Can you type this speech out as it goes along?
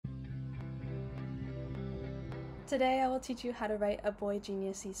Today I will teach you how to write a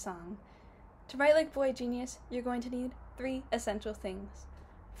Boygenius-y song. To write like Boygenius, you're going to need 3 essential things.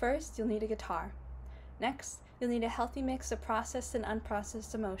 First, you'll need a guitar. Next, you'll need a healthy mix of processed and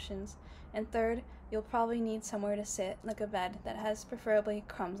unprocessed emotions. And third, you'll probably need somewhere to sit, like a bed that has preferably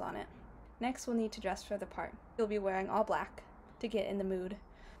crumbs on it. Next, we'll need to dress for the part. You'll be wearing all black to get in the mood.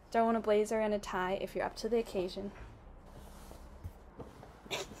 Throw in a blazer and a tie if you're up to the occasion.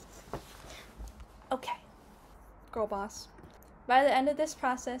 Okay, girl boss. By the end of this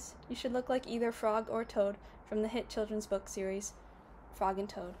process, you should look like either Frog or Toad from the hit children's book series, Frog and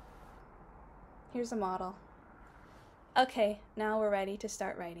Toad. Here's a model. Okay, now we're ready to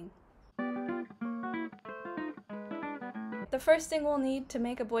start writing. The first thing we'll need to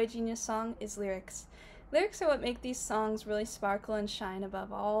make a Boygenius song is lyrics. Lyrics are what make these songs really sparkle and shine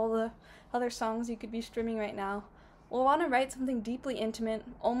above all the other songs you could be streaming right now. We'll want to write something deeply intimate,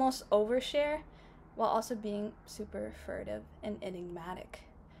 almost overshare, while also being super furtive and enigmatic.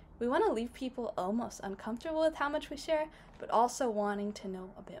 We want to leave people almost uncomfortable with how much we share, but also wanting to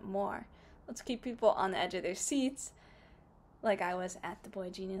know a bit more. Let's keep people on the edge of their seats, like I was at the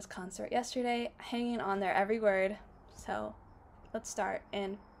Boygenius concert yesterday, hanging on their every word. So let's start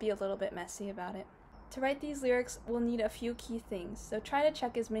and be a little bit messy about it. To write these lyrics, we'll need a few key things, so try to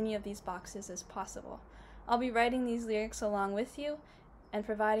check as many of these boxes as possible. I'll be writing these lyrics along with you and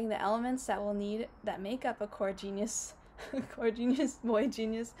providing the elements that we'll need that make up a Boygenius, the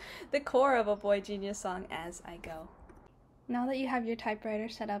core of a Boygenius song as I go. Now that you have your typewriter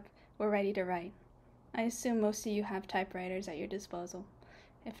set up, we're ready to write. I assume most of you have typewriters at your disposal.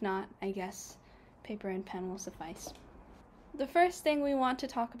 If not, I guess paper and pen will suffice. The first thing we want to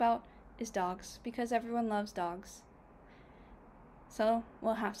talk about is dogs, because everyone loves dogs. So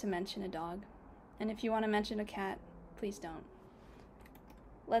we'll have to mention a dog. And if you want to mention a cat, please don't.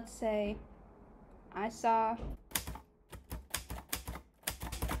 Let's say I saw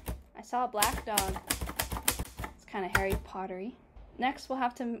a black dog. It's kind of Harry Pottery. Next, we'll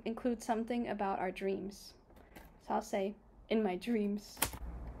have to include something about our dreams. So I'll say, in my dreams.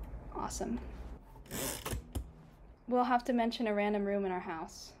 Awesome. We'll have to mention a random room in our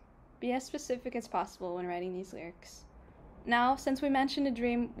house. Be as specific as possible when writing these lyrics. Now, since we mentioned a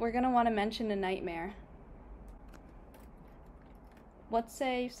dream, we're going to want to mention a nightmare. Let's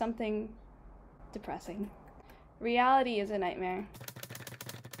say something depressing. Reality is a nightmare.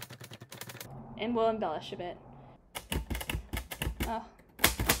 And we'll embellish a bit. Oh,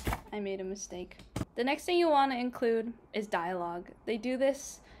 I made a mistake. The next thing you want to include is dialogue. They do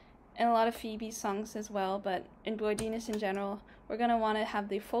this in a lot of Phoebe's songs as well, but in Boygenius in general, we're going to want to have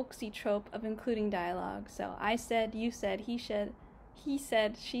the folksy trope of including dialogue. So I said, you said, he said,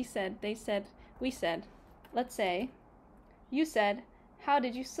 she said, they said, we said. Let's say, you said, how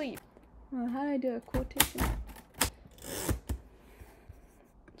did you sleep? How did I do a quotation?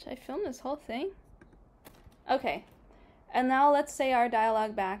 Should I film this whole thing? Okay. And now let's say our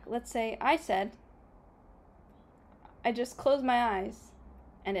dialogue back. Let's say, I said, I just closed my eyes,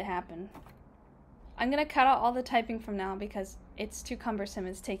 and it happened. I'm going to cut out all the typing from now because it's too cumbersome,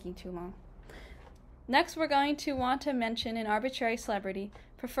 it's taking too long. Next, we're going to want to mention an arbitrary celebrity,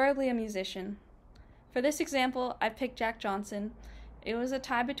 preferably a musician. For this example, I picked Jack Johnson. It was a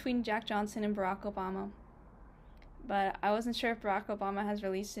tie between Jack Johnson and Barack Obama, but I wasn't sure if Barack Obama has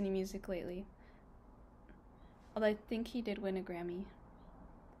released any music lately. Although I think he did win a Grammy,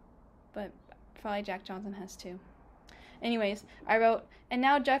 but probably Jack Johnson has too. Anyways, I wrote, and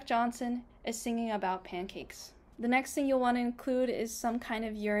now Jack Johnson is singing about pancakes. The next thing you'll want to include is some kind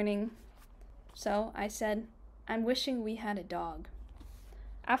of yearning. So I said, I'm wishing we had a dog.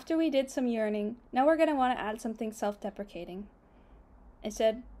 After we did some yearning, now we're going to want to add something self-deprecating. I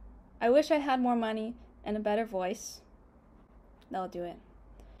said, I wish I had more money and a better voice. That'll do it.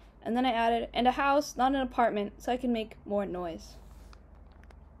 And then I added, and a house, not an apartment, so I can make more noise.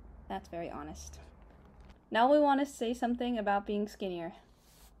 That's very honest. Now we want to say something about being skinnier.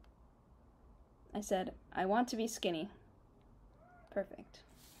 I said, I want to be skinny. Perfect.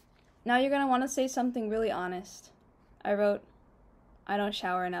 Now you're going to want to say something really honest. I wrote, I don't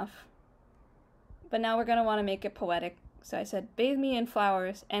shower enough. But now we're going to want to make it poetic. So I said, bathe me in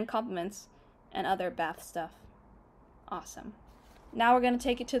flowers and compliments and other bath stuff. Awesome. Now we're going to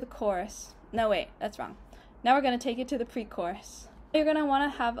take it to the chorus. No, wait, that's wrong. Now we're going to take it to the pre-chorus. You're going to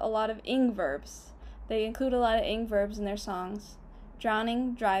want to have a lot of ing verbs. They include a lot of ing verbs in their songs.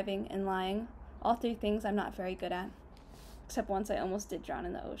 Drowning, driving, and lying. All 3 things I'm not very good at. Except once I almost did drown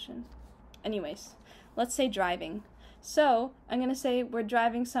in the ocean. Anyways, let's say driving. So I'm going to say we're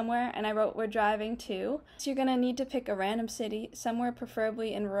driving somewhere, and I wrote we're driving to. So you're going to need to pick a random city, somewhere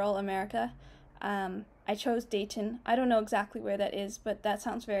preferably in rural America. I chose Dayton. I don't know exactly where that is, but that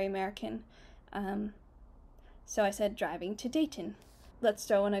sounds very American. So I said driving to Dayton. Let's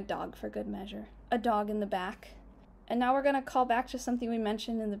throw in a dog for good measure. A dog in the back. And now we're going to call back to something we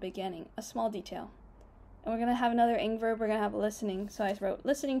mentioned in the beginning, a small detail. And we're going to have another ing verb, we're going to have listening. So I wrote,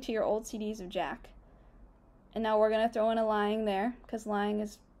 listening to your old CDs of Jack. And now we're going to throw in a lying there, because lying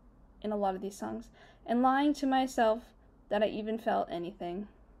is in a lot of these songs. And lying to myself that I even felt anything.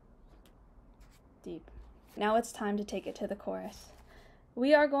 Deep. Now it's time to take it to the chorus.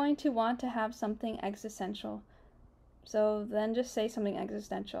 We are going to want to have something existential. So then just say something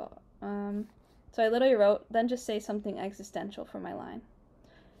existential. So I literally wrote, then just say something existential for my line.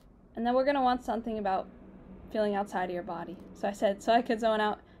 And then we're going to want something about feeling outside of your body. So I said, so I could zone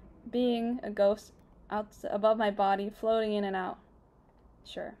out being a ghost out above my body, floating in and out.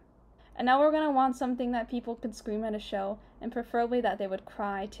 Sure. And now we're going to want something that people could scream at a show, and preferably that they would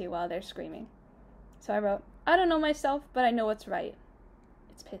cry to while they're screaming. So I wrote, I don't know myself, but I know what's right.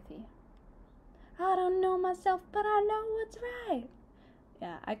 It's pithy. I don't know myself, but I know what's right.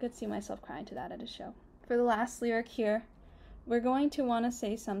 Yeah, I could see myself crying to that at a show. For the last lyric here, we're going to want to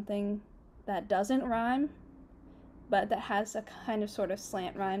say something that doesn't rhyme, but that has a kind of sort of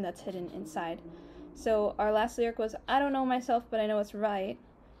slant rhyme that's hidden inside. So our last lyric was, I don't know myself, but I know what's right.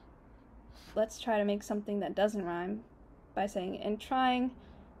 Let's try to make something that doesn't rhyme by saying,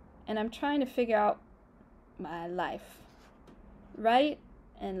 and I'm trying to figure out my life. Right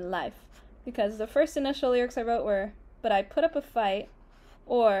and life. Because the first initial lyrics I wrote were, but I put up a fight,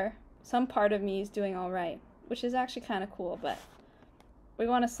 or some part of me is doing all right, which is actually kind of cool, but we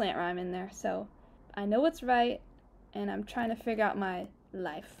want a slant rhyme in there. So I know what's right, and I'm trying to figure out my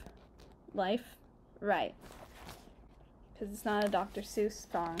life. Life, right. Because it's not a Dr.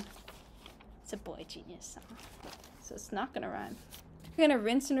 Seuss song. It's a Boygenius song. So it's not going to rhyme. We're going to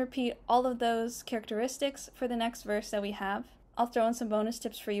rinse and repeat all of those characteristics for the next verse that we have. I'll throw in some bonus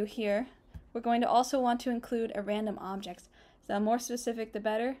tips for you here. We're going to also want to include a random object. The more specific, the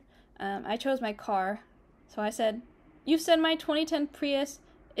better. I chose my car. So I said, you said my 2010 Prius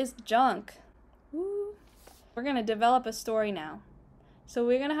is junk. Woo. We're going to develop a story now. So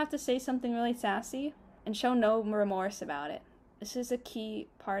we're going to have to say something really sassy and show no remorse about it. This is a key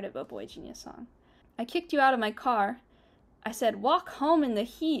part of a Boygenius song. I kicked you out of my car. I said, walk home in the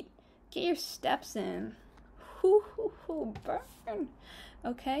heat. Get your steps in. Hoo, hoo, hoo, burn.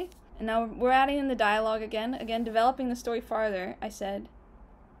 Okay? And now we're adding in the dialogue again. Again, developing the story farther. I said,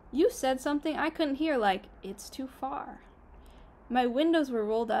 you said something I couldn't hear, like, it's too far. My windows were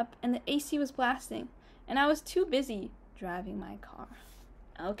rolled up and the AC was blasting, and I was too busy driving my car.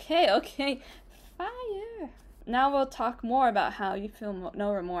 Okay. Fire. Now we'll talk more about how you feel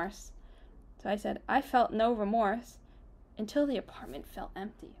no remorse. So I said, I felt no remorse until the apartment felt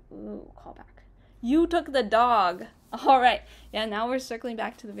empty. Ooh, callback. You took the dog. All right. Yeah, now we're circling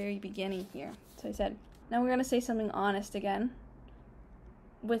back to the very beginning here. So I said, now we're going to say something honest again.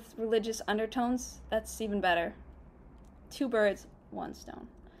 With religious undertones, that's even better. 2 birds, 1 stone.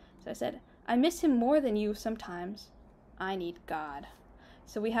 So I said, I miss him more than you sometimes. I need God.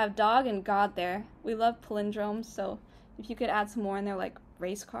 So we have dog and God there. We love palindromes, so if you could add some more in there, like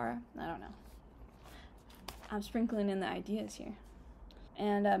race car, I don't know. I'm sprinkling in the ideas here.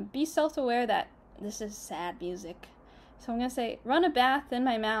 And be self-aware that this is sad music. So I'm going to say, run a bath in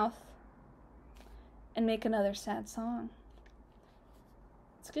my mouth and make another sad song.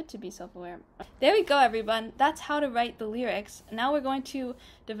 It's good to be self-aware. There we go, everyone. That's how to write the lyrics. Now we're going to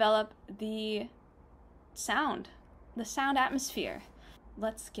develop the sound atmosphere.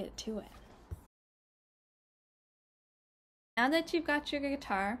 Let's get to it. Now that you've got your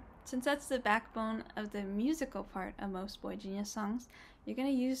guitar, since that's the backbone of the musical part of most Boygenius songs, you're going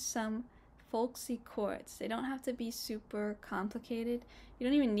to use some folksy chords. They don't have to be super complicated. You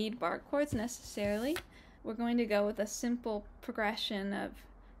don't even need bar chords necessarily. We're going to go with a simple progression of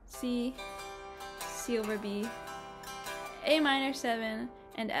C, C over B, A minor 7,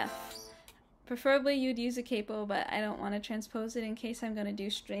 and F. Preferably you'd use a capo, but I don't want to transpose it in case I'm going to do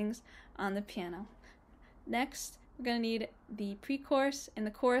strings on the piano. Next, we're going to need the pre-chorus and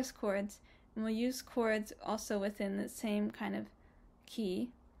the chorus chords, and we'll use chords also within the same kind of key.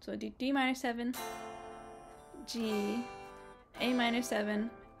 So we'll do D minor 7, G, A minor 7,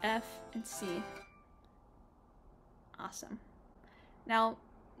 F, and C. Awesome. Now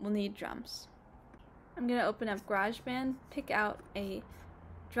we'll need drums. I'm going to open up GarageBand, pick out a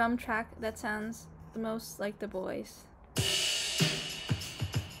drum track that sounds the most like the Boys.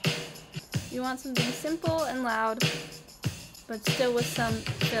 You want something simple and loud, but still with some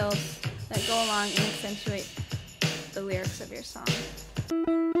fills that go along and accentuate the lyrics of your song.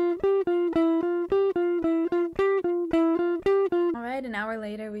 hour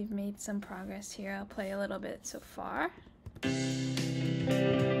later, we've made some progress here. I'll play a little bit so far.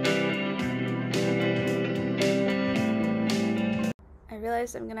 I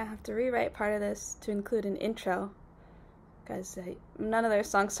realized I'm gonna have to rewrite part of this to include an intro, because none of their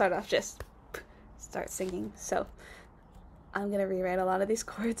songs start off just start singing, so I'm gonna rewrite a lot of these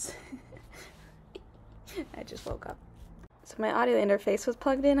chords. I just woke up. So my audio interface was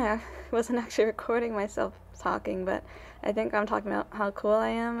plugged in. I wasn't actually recording myself talking, but I think I'm talking about how cool I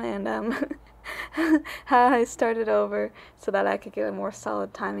am and how I started over so that I could get a more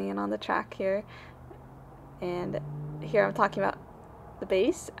solid timing in on the track here. And here I'm talking about the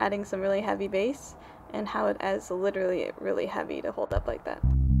bass, adding some really heavy bass, and how it is literally really heavy to hold up like that.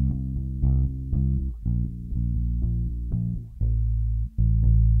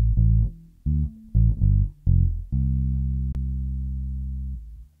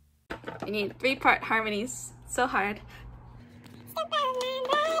 I need 3-part harmonies. So hard.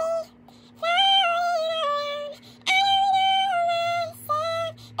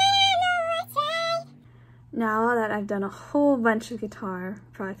 Now that I've done a whole bunch of guitar,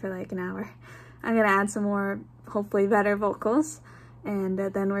 probably for like an hour, I'm gonna add some more, hopefully better vocals, and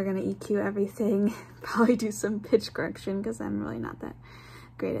then we're gonna EQ everything, probably do some pitch correction because I'm really not that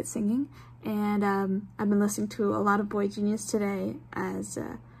great at singing. And I've been listening to a lot of Boygenius today as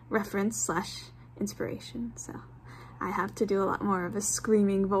reference / inspiration, so I have to do a lot more of a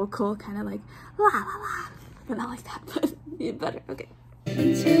screaming vocal, kind of like la la la, but not like that, but you better. Okay.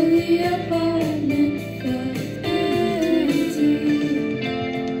 Until the apartment felt empty.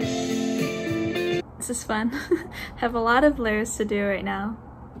 This is fun. Have a lot of layers to do right now.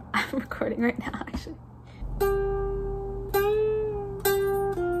 I'm recording right now, actually.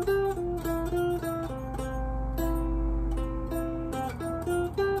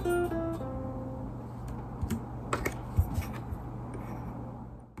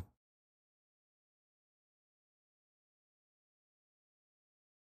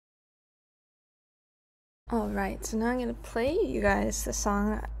 Alright, so now I'm going to play you guys the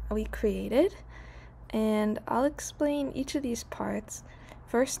song we created, and I'll explain each of these parts.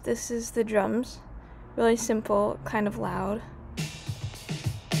 First, this is the drums. Really simple, kind of loud.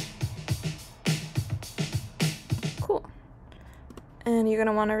 Cool. And you're going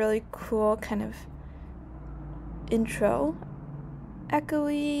to want a really cool kind of intro.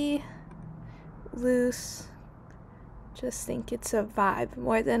 Echoey, loose. Just think it's a vibe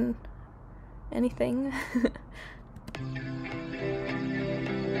more than anything. And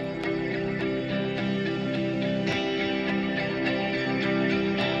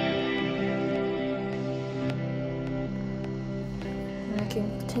I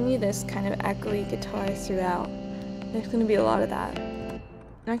can continue this kind of echoey guitar throughout. There's going to be a lot of that.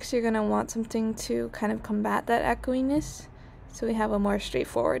 Next, you're going to want something to kind of combat that echoiness, so we have a more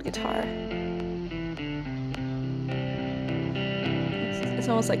straightforward guitar. It's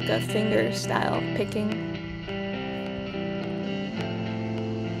almost like a finger style picking.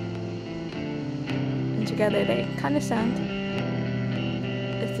 And together they kind of sound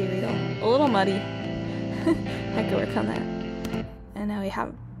ethereal. A little muddy. I could work on that. And now we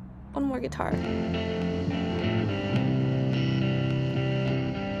have one more guitar.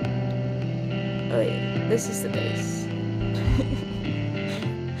 Oh wait, this is the bass.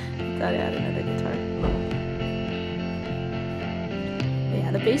 Thought I had another guitar.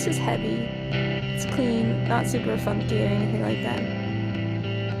 The bass is heavy, it's clean, not super funky or anything like that.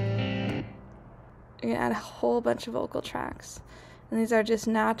 You're gonna add a whole bunch of vocal tracks. And these are just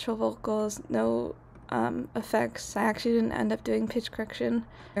natural vocals, no effects. I actually didn't end up doing pitch correction.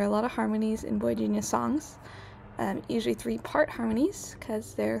 There are a lot of harmonies in Boygenius songs. Usually 3-part harmonies,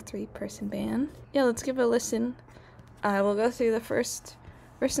 because they're a 3-person band. Yeah, let's give it a listen. We'll go through the first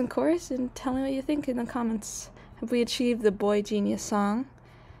verse and chorus and tell me what you think in the comments. Have we achieved the Boygenius song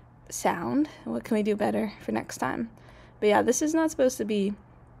sound? What can we do better for next time? But yeah, this is not supposed to be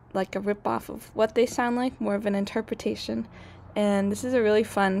like a rip-off of what they sound like, more of an interpretation. And this is a really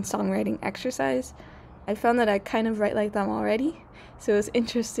fun songwriting exercise. I found that I kind of write like them already, so it was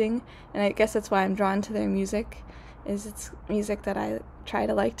interesting, and I guess that's why I'm drawn to their music, is it's music that I try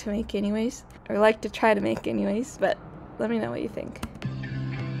to like to make anyways, or like to try to make anyways, but let me know what you think.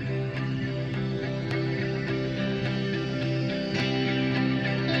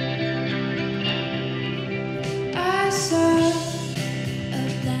 I saw a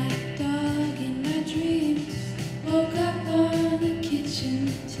black dog in my dreams, woke up on the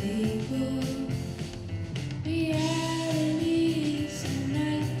kitchen table. Reality's a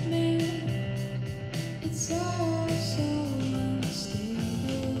nightmare, it's all so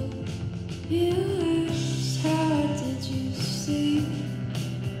unstable. You asked, how did you sleep?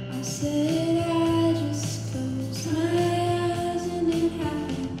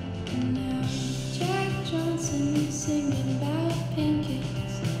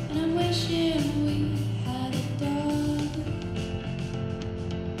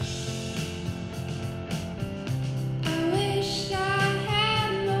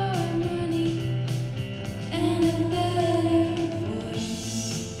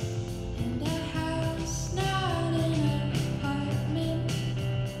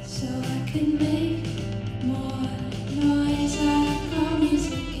 can make more noise. I call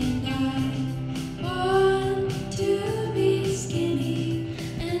music, and I want to be skinny,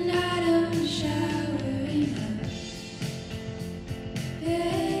 and I don't shower enough.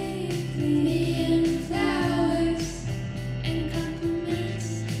 Bathe me in flowers and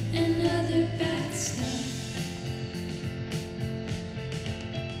compliments and other bad stuff.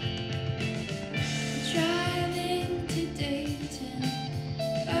 Driving to Dayton,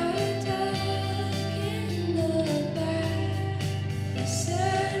 a dog in the back,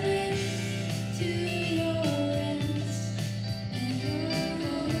 listening to your rants and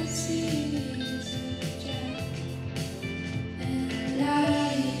your series of Jack, and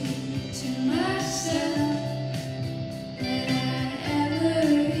lying to myself that I ever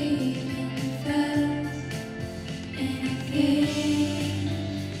even felt anything,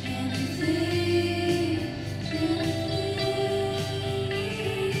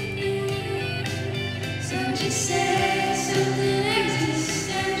 so just say something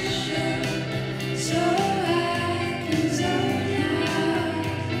existential, so I can zone out,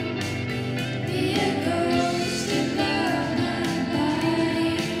 be a ghost above my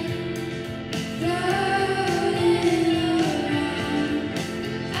body, floating around.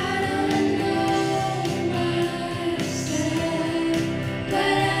 I don't know what I said, but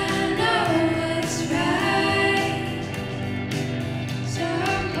I know what's right. So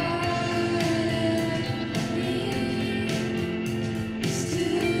I'm part of me is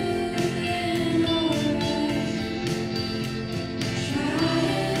doing alright,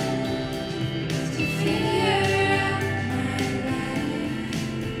 trying to figure out my life.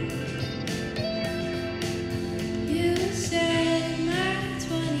 You said my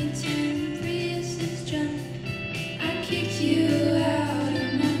 2010 Prius is junk. I kicked you out of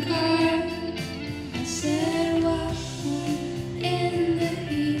my car. I said walk home in the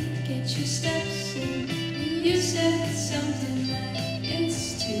heat, get your steps in. You said something like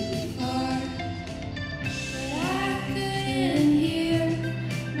it's too far, but I couldn't hear.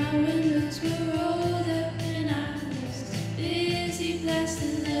 My windows were rolled up and I was busy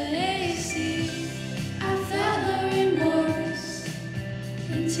blasting the AC. I felt no remorse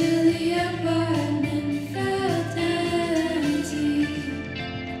until the apartment felt empty.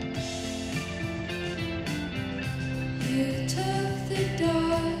 You took the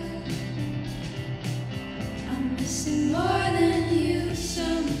dog. I'm missing more than you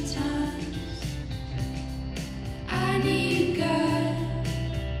sometimes. I need God.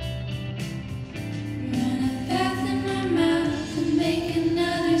 Run a bath in my mouth and make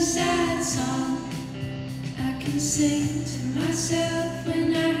another sad song. I can sing to myself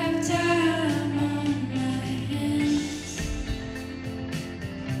when I have time on my hands,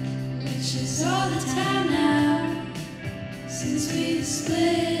 which is all the time now since we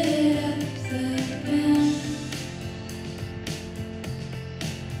split up the band.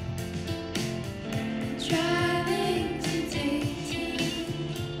 Driving to Dayton,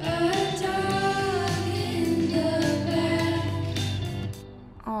 a dog in the back.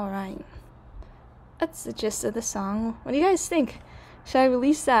 Alright. That's the gist of the song. What do you guys think? Should I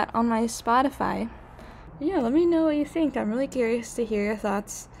release that on my Spotify? Yeah, let me know what you think. I'm really curious to hear your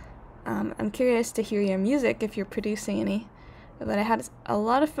thoughts. I'm curious to hear your music if you're producing any. But I had a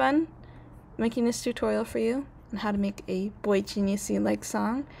lot of fun making this tutorial for you on how to make a Boygenius-like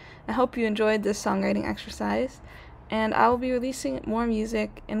song. I hope you enjoyed this songwriting exercise, and I will be releasing more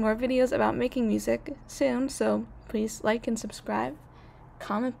music and more videos about making music soon, so please like and subscribe,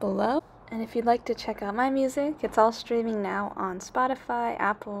 comment below. And if you'd like to check out my music, it's all streaming now on Spotify,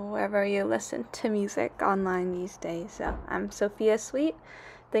 Apple, wherever you listen to music online these days. So I'm Sophiya Sweet.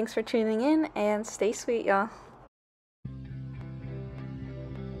 Thanks for tuning in, and stay sweet, y'all.